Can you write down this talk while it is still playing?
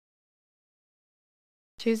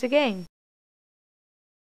Choose again.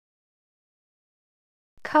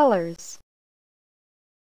 Colors.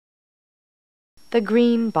 The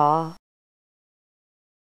green ball.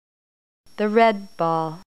 The red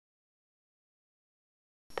ball.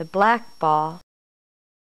 The black ball.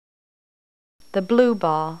 The blue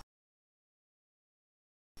ball.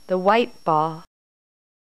 The white ball.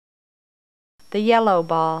 The yellow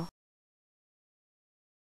ball.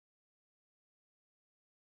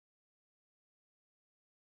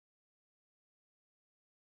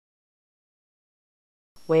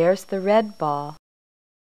 Where's the red ball?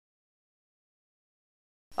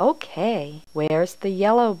 Okay, where's the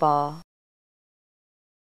yellow ball?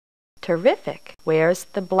 Terrific, where's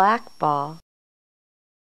the black ball?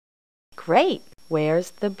 Great,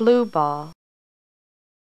 where's the blue ball?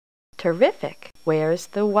 Terrific, where's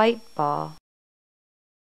the white ball?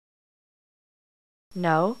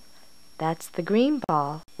 No, that's the green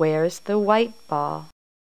ball. Where's the white ball?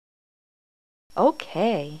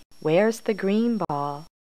 Okay, where's the green ball?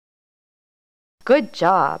 Good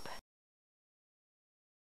job!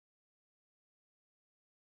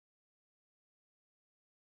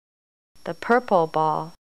 The purple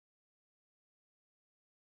ball.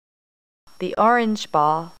 The orange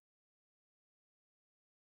ball.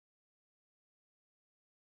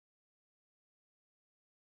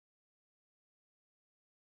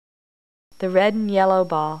 The red and yellow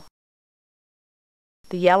ball.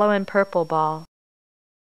 The yellow and purple ball.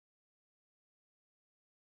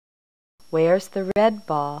 Where's the red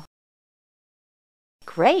ball?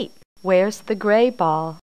 Great! Where's the gray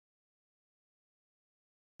ball?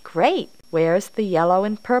 Great! Where's the yellow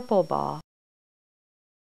and purple ball?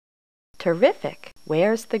 Terrific!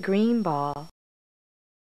 Where's the green ball?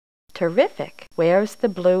 Terrific! Where's the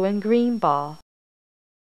blue and green ball?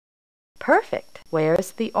 Perfect!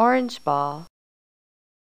 Where's the orange ball?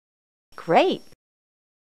 Great!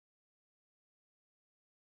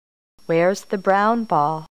 Where's the brown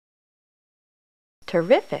ball?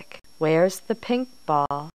 Terrific! Where's the pink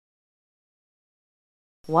ball?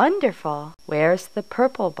 Wonderful! Where's the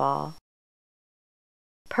purple ball?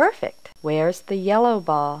 Perfect! Where's the yellow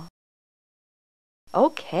ball?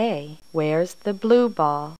 Okay, where's the blue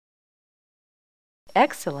ball?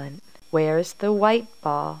 Excellent! Where's the white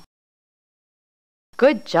ball?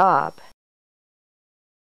 Good job!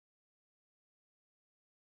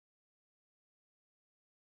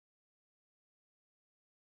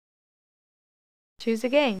 Choose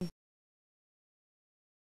again.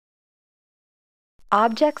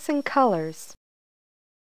 Objects and colors.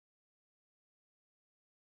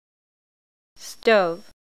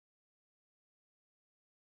 Stove.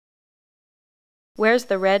 Where's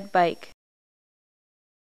the red bike?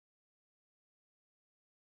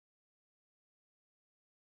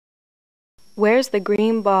 Where's the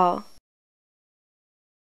green ball?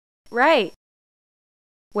 Right.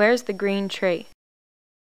 Where's the green tree?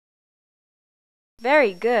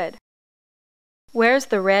 Very good. Where's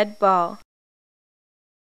the red ball?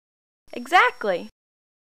 Exactly.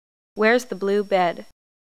 Where's the blue bed?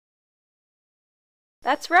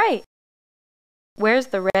 That's right. Where's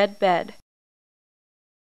the red bed?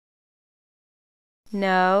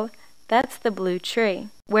 No, that's the blue tree.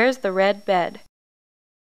 Where's the red bed?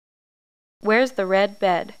 Where's the red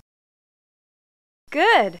bed?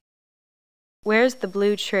 Good! Where's the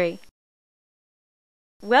blue tree?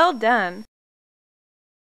 Well done!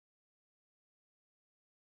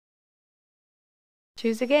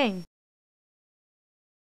 Choose again.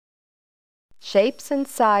 Shapes and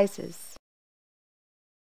sizes.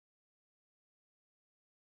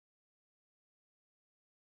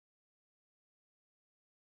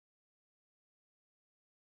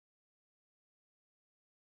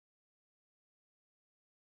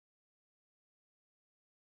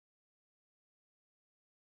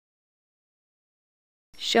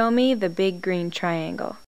 Show me the big green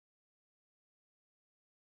triangle.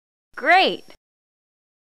 Great!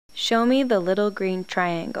 Show me the little green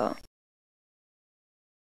triangle.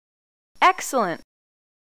 Excellent!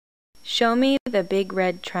 Show me the big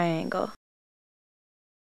red triangle.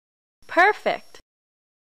 Perfect!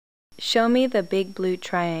 Show me the big blue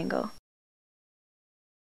triangle.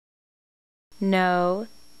 No,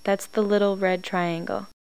 that's the little red triangle.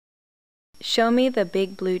 Show me the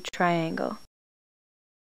big blue triangle.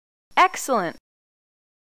 Excellent!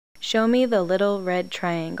 Show me the little red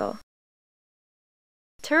triangle.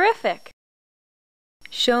 Terrific!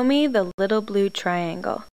 Show me the little blue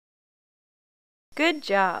triangle. Good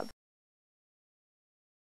job!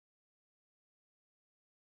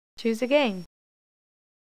 Choose again.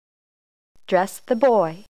 Dress the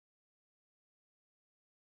boy.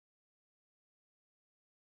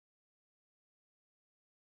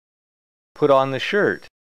 Put on the shirt.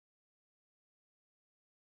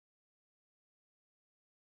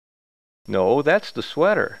 No, that's the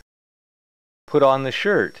sweater. Put on the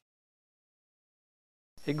shirt.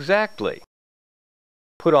 Exactly.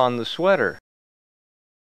 Put on the sweater.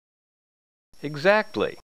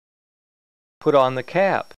 Exactly. Put on the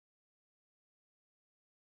cap.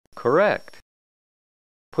 Correct.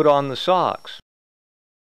 Put on the socks.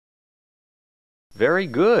 Very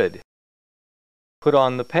good. Put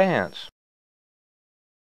on the pants.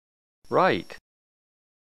 Right.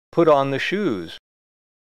 Put on the shoes.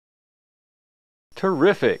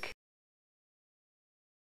 Terrific.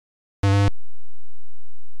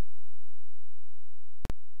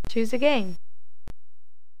 Choose again.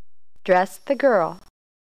 Dress the girl.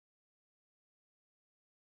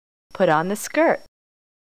 Put on the skirt.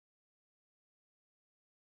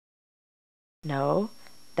 No,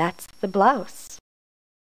 that's the blouse.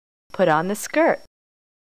 Put on the skirt.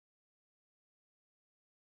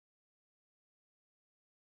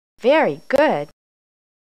 Very good.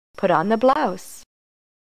 Put on the blouse.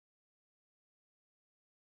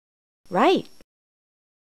 Right.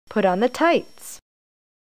 Put on the tights.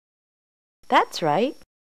 That's right.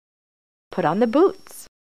 Put on the boots.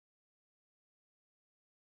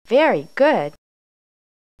 Very good.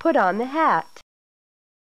 Put on the hat.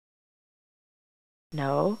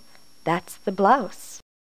 No, that's the blouse.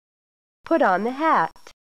 Put on the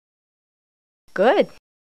hat. Good.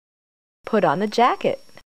 Put on the jacket.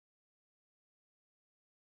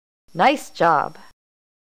 Nice job.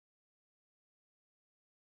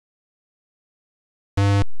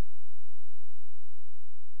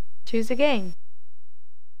 Choose again.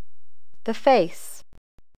 The face.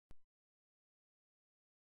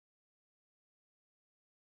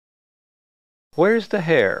 Where's the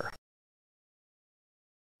hair?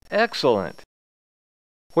 Excellent.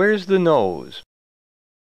 Where's the nose?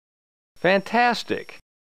 Fantastic.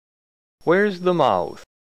 Where's the mouth?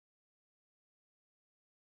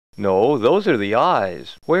 No, those are the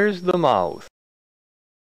eyes. Where's the mouth?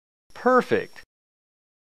 Perfect.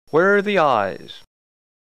 Where are the eyes?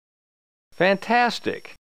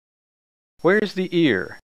 Fantastic. Where's the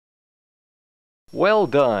ear? Well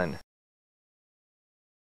done.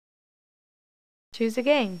 Choose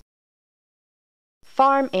again.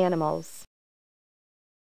 Farm animals.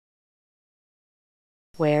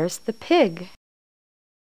 Where's the pig?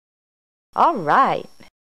 All right.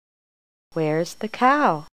 Where's the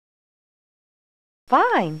cow?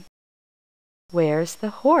 Fine. Where's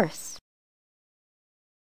the horse?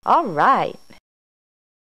 All right.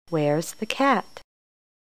 Where's the cat?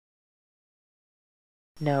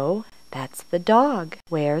 No, that's the dog.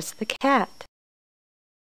 Where's the cat?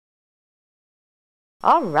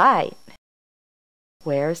 All right.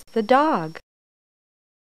 Where's the dog?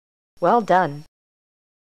 Well done.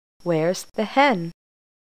 Where's the hen?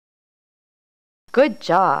 Good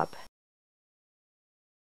job.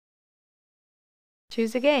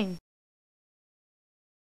 Choose again.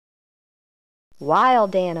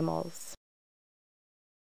 Wild animals.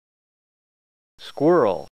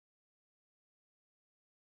 Squirrel.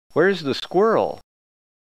 Where's the squirrel?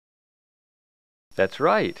 That's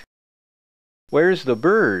right. Where's the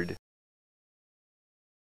bird?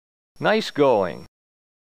 Nice going.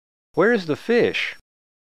 Where's the fish?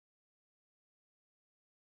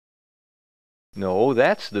 No,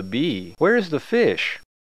 that's the bee. Where's the fish?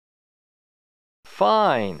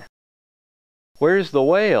 Fine. Where's the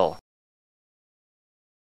whale?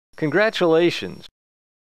 Congratulations.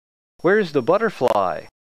 Where's the butterfly?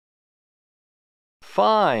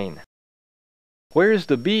 Fine. Where's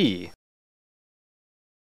the bee?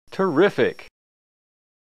 Terrific.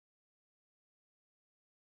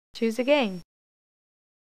 Choose again.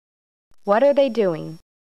 What are they doing?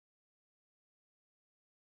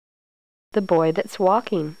 The boy that's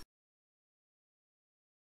walking.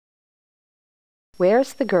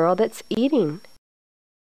 Where's the girl that's eating?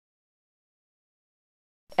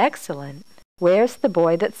 Excellent. Where's the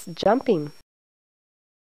boy that's jumping?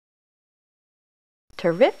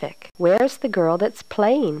 Terrific. Where's the girl that's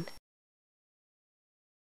playing?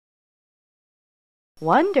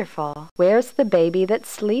 Wonderful. Where's the baby that's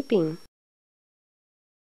sleeping?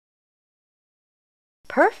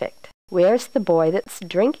 Perfect. Where's the boy that's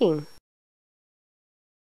drinking?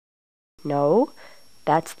 No,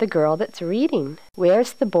 that's the girl that's reading.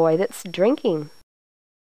 Where's the boy that's drinking?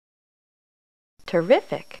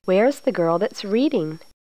 Terrific. Where's the girl that's reading?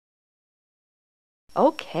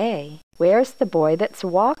 Okay. Where's the boy that's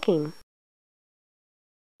walking?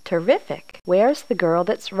 Terrific. Where's the girl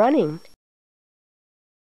that's running?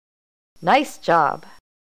 Nice job.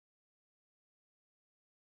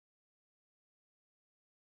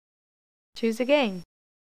 Choose again.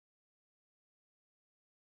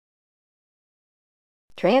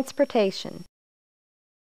 Transportation.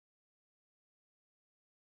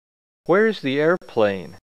 Where's the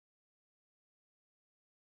airplane?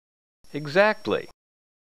 Exactly.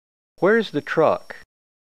 Where's the truck?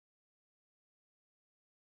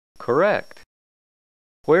 Correct.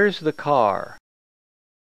 Where's the car?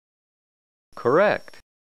 Correct.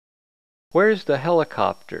 Where's the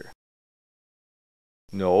helicopter?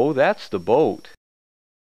 No, that's the boat.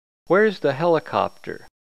 Where's the helicopter?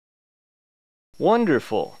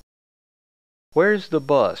 Wonderful. Where's the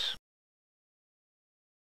bus?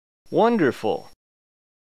 Wonderful.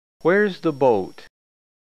 Where's the boat?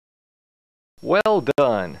 Well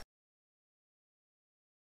done.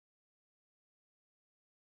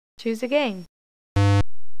 Choose again.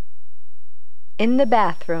 In the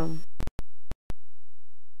bathroom.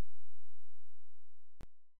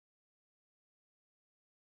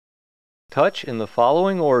 Touch in the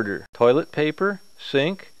following order: toilet paper,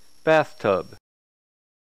 sink, bathtub.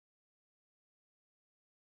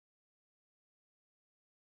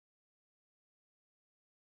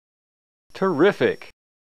 Terrific!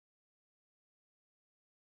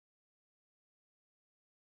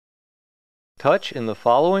 Touch in the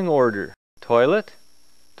following order: toilet,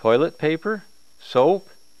 toilet paper, soap,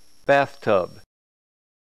 bathtub.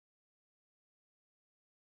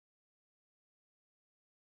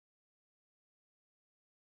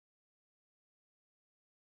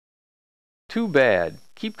 Too bad.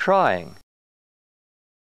 Keep trying.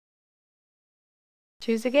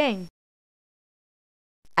 Choose again.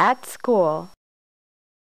 At school.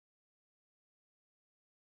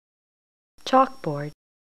 Chalkboard.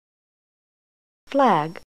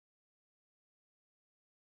 Flag.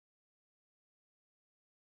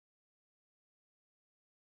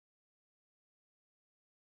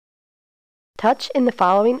 Touch in the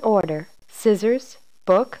following order: scissors,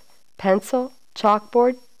 book, pencil,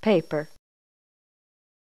 chalkboard, paper.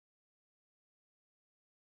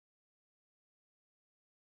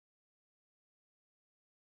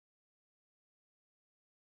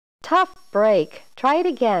 Tough break. Try it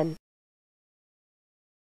again.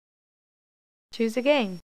 Choose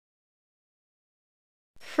again.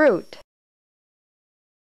 Fruit.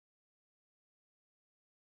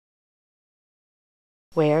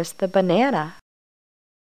 Where's the banana?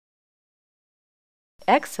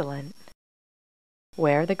 Excellent.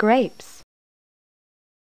 Where are the grapes?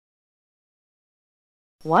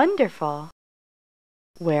 Wonderful.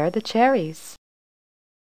 Where are the cherries?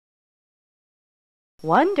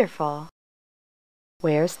 Wonderful.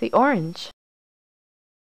 Where's the orange?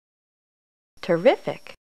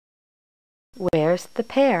 Terrific. Where's the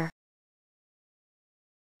pear?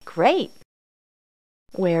 Great.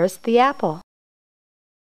 Where's the apple?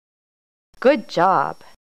 Good job.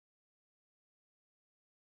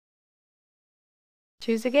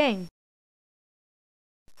 Choose again.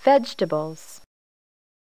 Vegetables.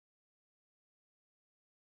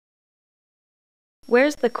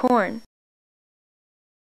 Where's the corn?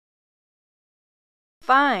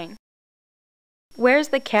 Fine. Where's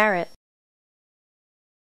the carrot?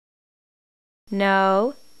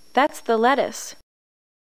 No, that's the lettuce.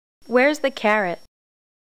 Where's the carrot?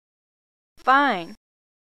 Fine.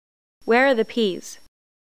 Where are the peas?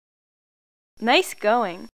 Nice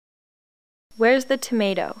going. Where's the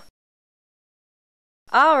tomato?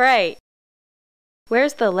 All right.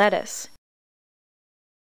 Where's the lettuce?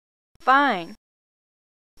 Fine.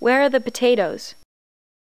 Where are the potatoes?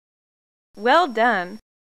 Well done.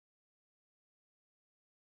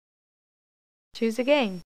 Choose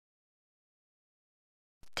again.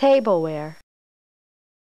 Tableware.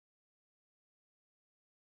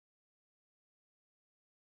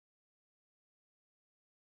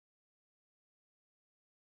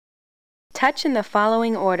 Touch in the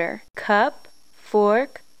following order: cup,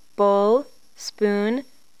 fork, bowl, spoon,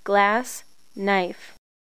 glass, knife.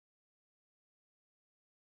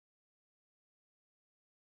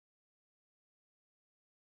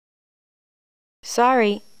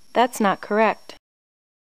 Sorry, that's not correct.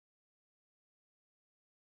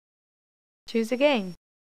 Choose again.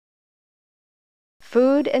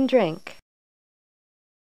 Food and drink.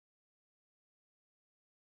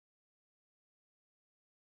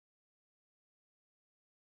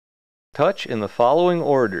 Touch in the following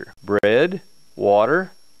order: bread,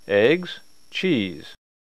 water, eggs, cheese.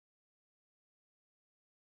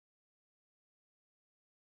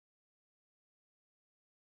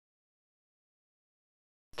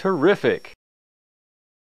 Terrific!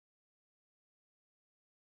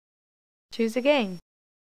 Choose again.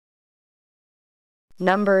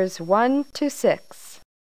 Numbers 1 to 6.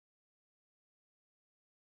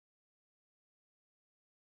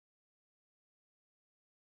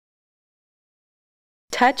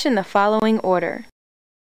 Touch in the following order: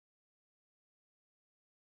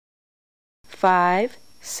 5,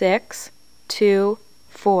 6, 2,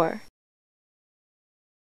 4.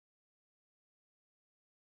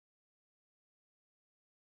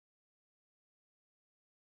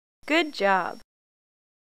 Good job.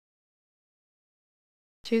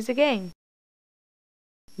 Choose a game.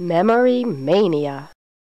 Memory mania.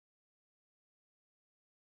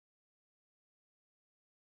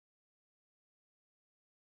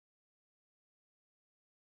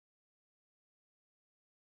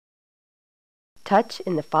 Touch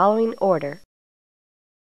in the following order: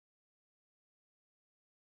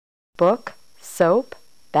 book, soap,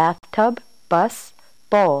 bathtub, bus,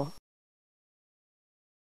 bowl.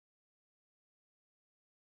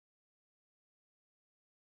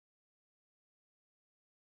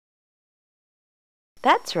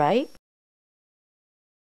 That's right.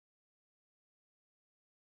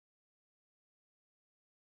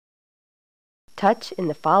 Touch in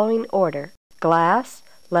the following order: glass,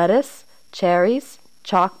 lettuce, cherries,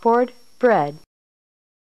 chalkboard, bread.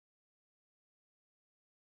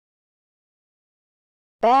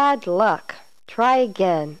 Bad luck. Try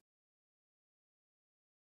again.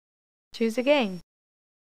 Choose a game.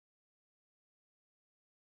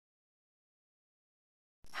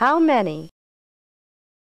 How many?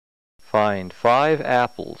 Find 5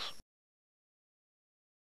 apples.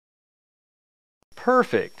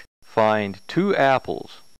 Perfect. Find 2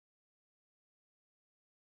 apples.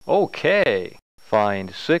 Okay.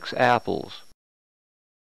 Find 6 apples.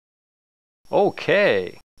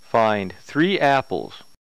 Okay. Find 3 apples.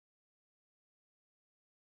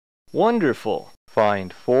 Wonderful.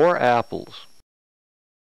 Find 4 apples.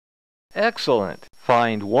 Excellent.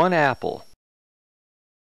 Find 1 apple.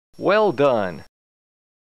 Well done.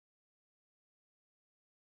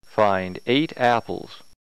 Find 8 apples.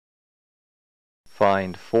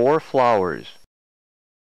 Find 4 flowers.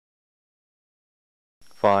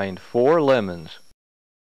 Find 4 lemons.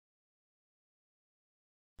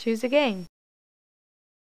 Choose a game.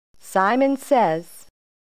 Simon says.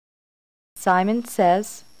 Simon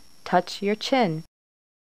says, touch your chin.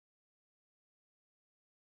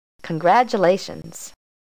 Congratulations.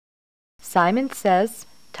 Simon says,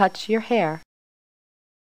 touch your hair.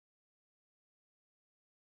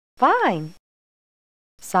 Fine.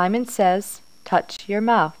 Simon says, touch your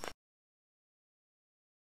mouth.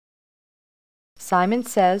 Simon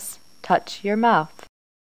says, touch your mouth.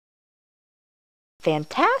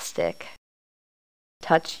 Fantastic.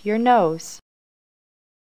 Touch your nose.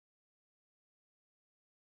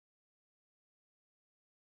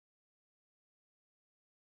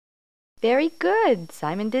 Very good.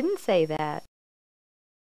 Simon didn't say that.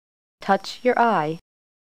 Touch your eye.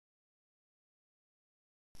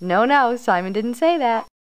 No, Simon didn't say that.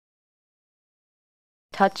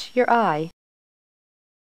 Touch your eye.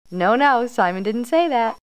 No, Simon didn't say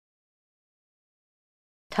that.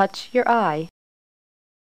 Touch your eye.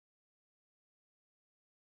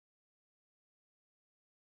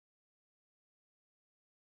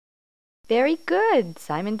 Very good.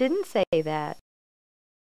 Simon didn't say that.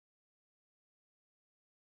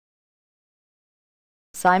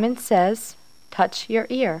 Simon says, touch your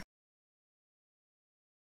ear.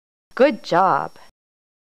 Good job.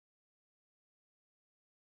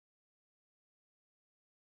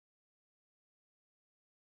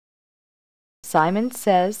 Simon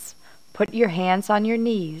says, put your hands on your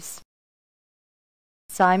knees.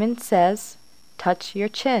 Simon says, touch your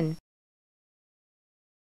chin.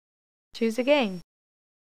 Choose a game.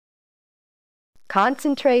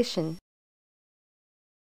 Concentration.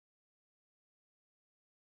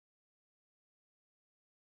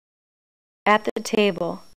 At the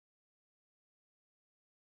table.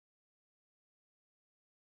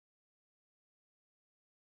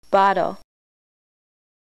 Bottle.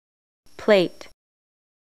 Plate.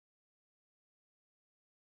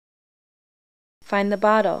 Find the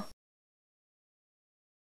bottle.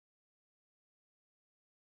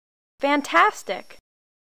 Fantastic!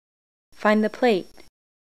 Find the plate.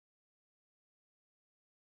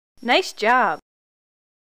 Nice job!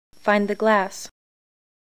 Find the glass.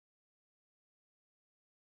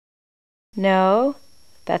 No,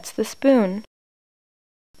 that's the spoon.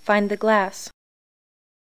 Find the glass.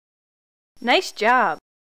 Nice job!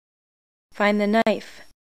 Find the knife.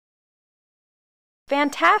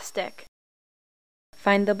 Fantastic!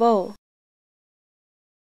 Find the bowl.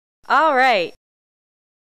 All right!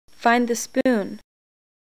 Find the spoon.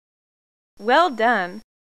 Well done!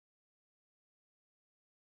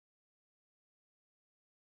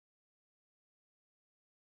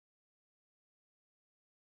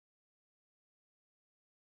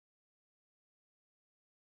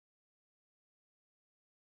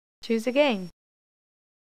 Choose again.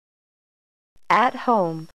 At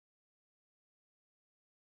home.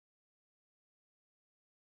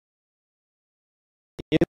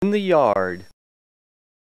 In the yard.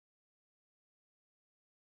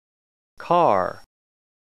 Car.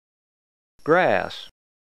 Grass.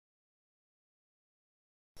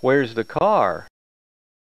 Where's the car?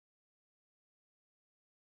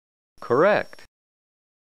 Correct.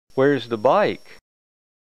 Where's the bike?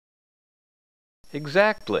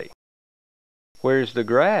 Exactly. Where's the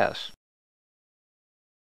grass?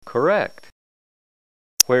 Correct.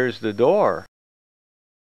 Where's the door?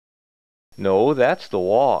 No, that's the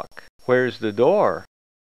walk. Where's the door?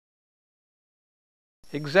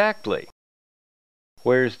 Exactly.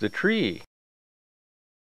 Where's the tree?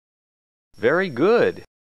 Very good.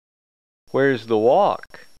 Where's the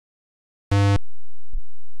walk?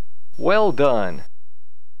 Well done.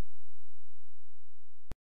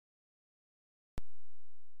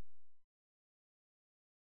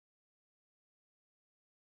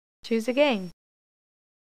 Choose again.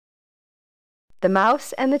 The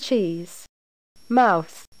mouse and the cheese.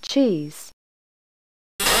 Mouse, cheese.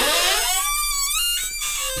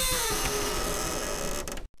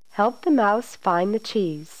 Help the mouse find the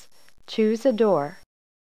cheese. Choose a door.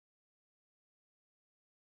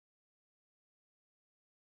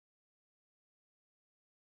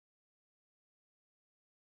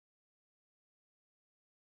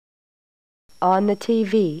 On the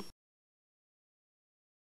TV.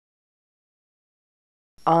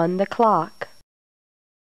 On the clock.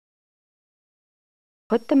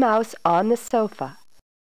 Put the mouse on the sofa.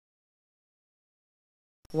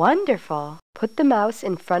 Wonderful! Put the mouse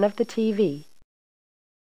in front of the TV.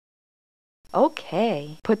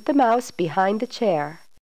 Okay. Put the mouse behind the chair.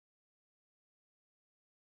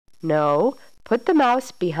 No, put the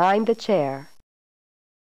mouse behind the chair.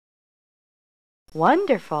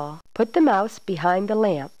 Wonderful! Put the mouse behind the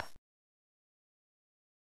lamp.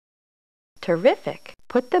 Terrific!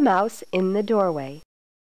 Put the mouse in the doorway.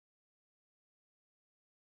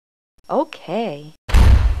 Okay.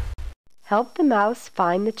 Help the mouse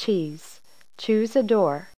find the cheese. Choose a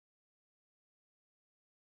door.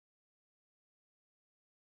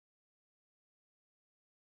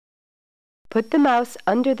 Put the mouse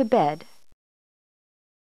under the bed.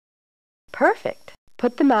 Perfect.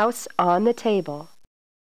 Put the mouse on the table.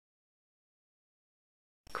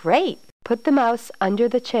 Great. Put the mouse under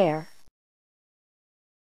the chair.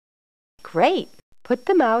 Great. Put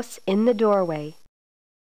the mouse in the doorway.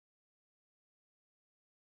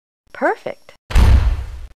 Perfect.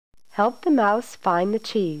 Help the mouse find the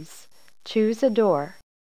cheese. Choose a door.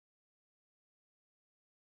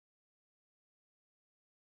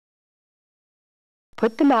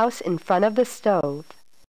 Put the mouse in front of the stove.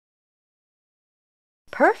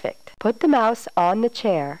 Perfect. Put the mouse on the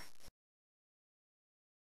chair.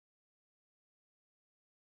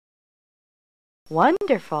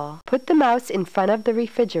 Wonderful. Put the mouse in front of the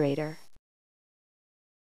refrigerator.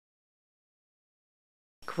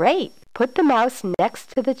 Great. Put the mouse next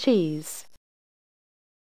to the cheese.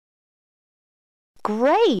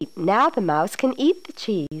 Great. Now the mouse can eat the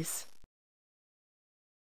cheese.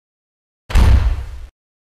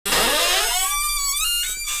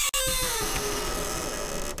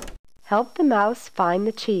 Help the mouse find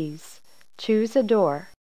the cheese. Choose a door.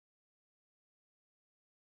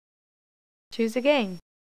 Choose again.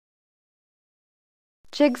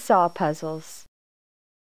 Jigsaw puzzles.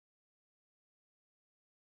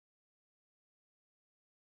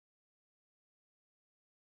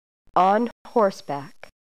 On horseback.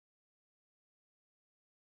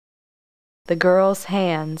 The girl's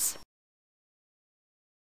hands.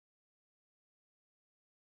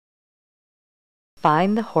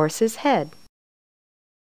 Find the horse's head.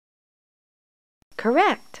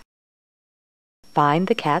 Correct. Find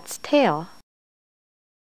the cat's tail.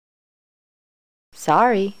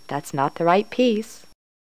 Sorry, that's not the right piece.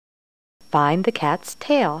 Find the cat's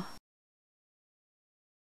tail.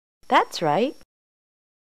 That's right.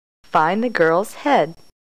 Find the girl's head.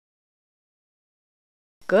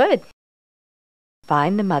 Good.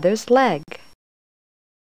 Find the mother's leg.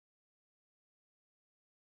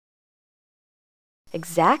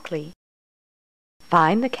 Exactly.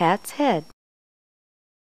 Find the cat's head.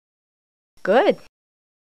 Good.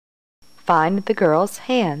 Find the girl's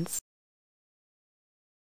hands.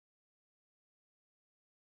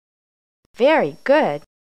 Very good.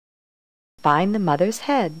 Find the mother's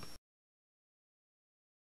head.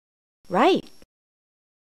 Right.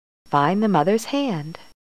 Find the mother's hand.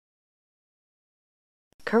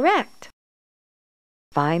 Correct.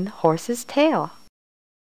 Find the horse's tail.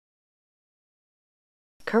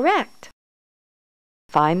 Correct.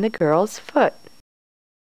 Find the girl's foot.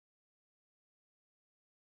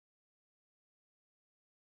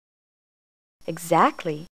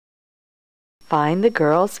 Exactly. Find the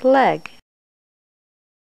girl's leg.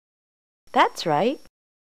 That's right.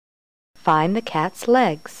 Find the cat's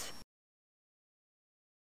legs.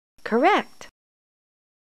 Correct.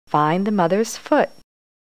 Find the mother's foot.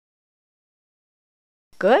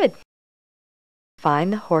 Good.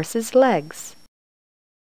 Find the horse's legs.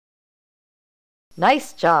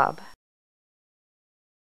 Nice job.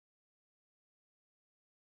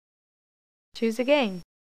 Choose a game.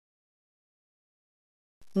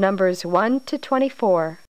 Numbers 1 to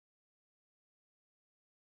 24.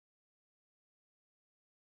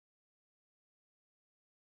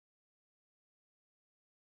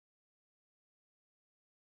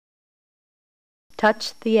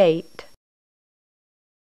 Touch the 8.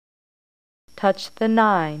 Touch the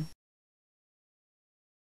 9.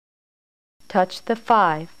 Touch the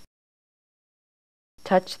 5.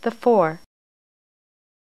 Touch the 4.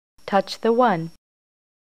 Touch the 1.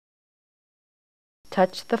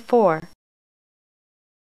 Touch the 4.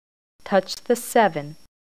 Touch the 7.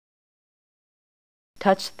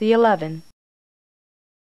 Touch the 11.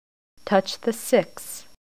 Touch the 6.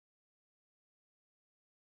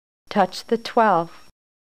 Touch the 12.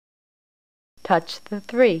 Touch the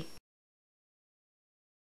 3.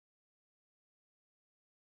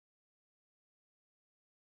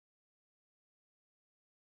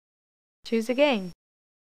 Choose a game.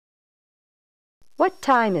 What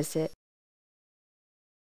time is it?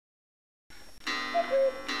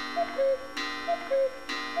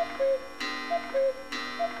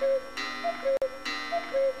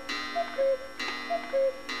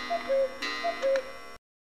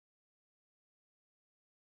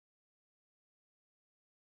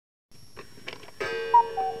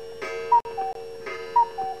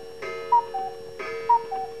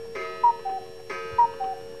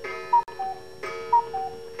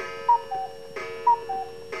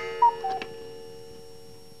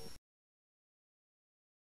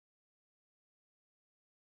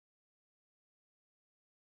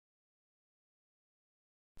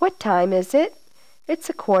 What time is it? It's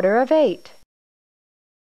 7:45.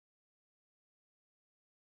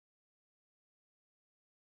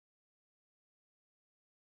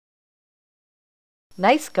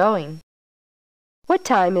 Nice going. What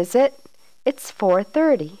time is it? It's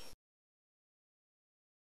 4:30.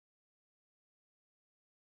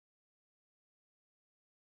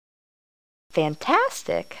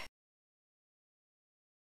 Fantastic.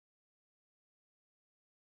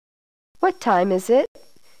 What time is it?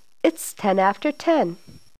 It's 10 after 10.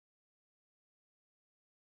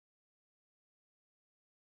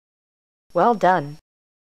 Well done.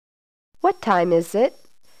 What time is it?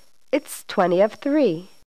 It's 20 of 3.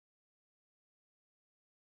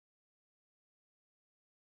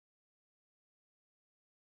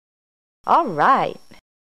 All right.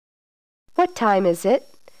 What time is it?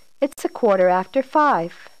 It's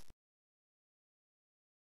 5:15.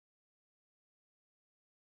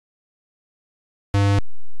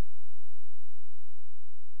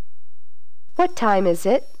 What time is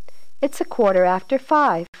it? It's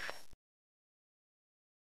 5:15.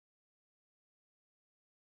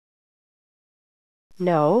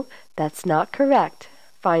 No, that's not correct.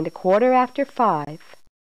 Find 5:15.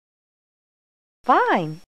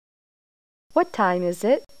 Fine. What time is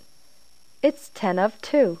it? It's 10 of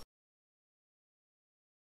 2.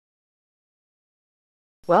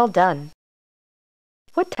 Well done.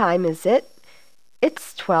 What time is it?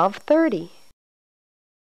 It's 12:30.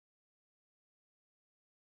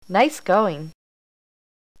 Nice going.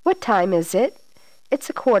 What time is it? It's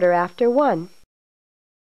 1:15.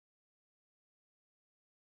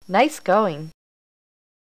 Nice going.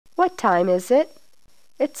 What time is it?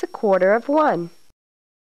 It's 1:15.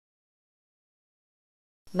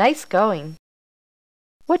 Nice going.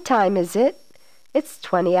 What time is it? It's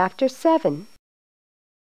 20 after 7.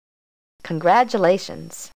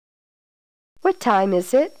 Congratulations. What time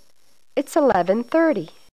is it? It's 11:30.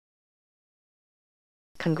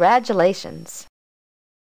 Congratulations.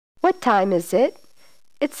 What time is it?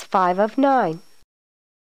 It's 5 of 9.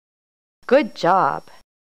 Good job.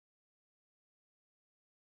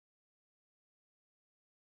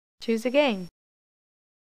 Choose a game.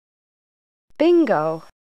 Bingo.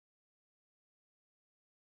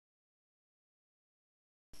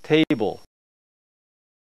 Table.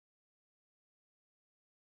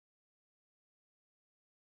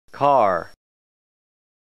 Car.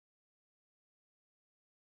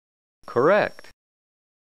 Correct.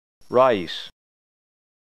 Rice.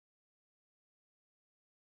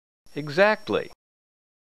 Exactly.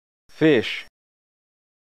 Fish.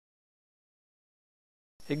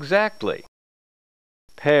 Exactly.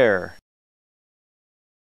 Pear.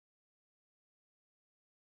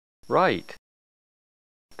 Right.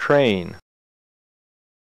 Train.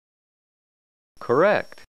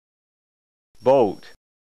 Correct. Boat.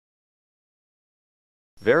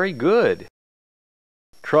 Very good.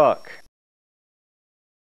 Truck.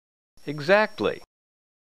 Exactly.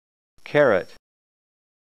 Carrot.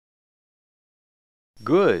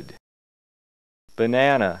 Good.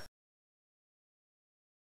 Banana.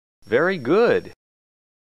 Very good.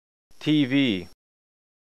 TV.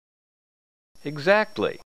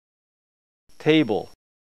 Exactly. Table.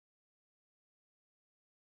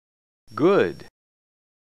 Good.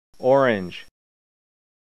 Orange.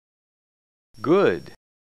 Good.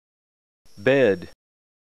 Bed.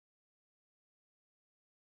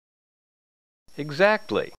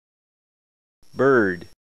 Exactly. Bird.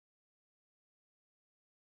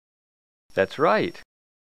 That's right.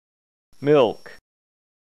 Milk.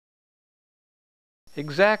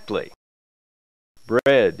 Exactly.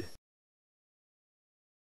 Bread.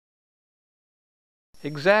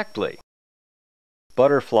 Exactly.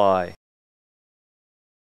 Butterfly.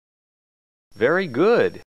 Very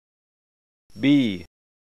good. Bee.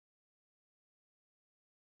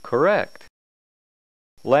 Correct.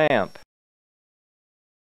 Lamp.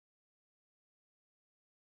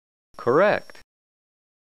 Correct.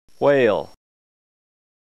 Whale.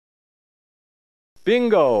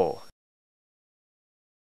 Bingo!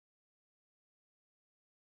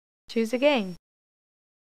 Choose again.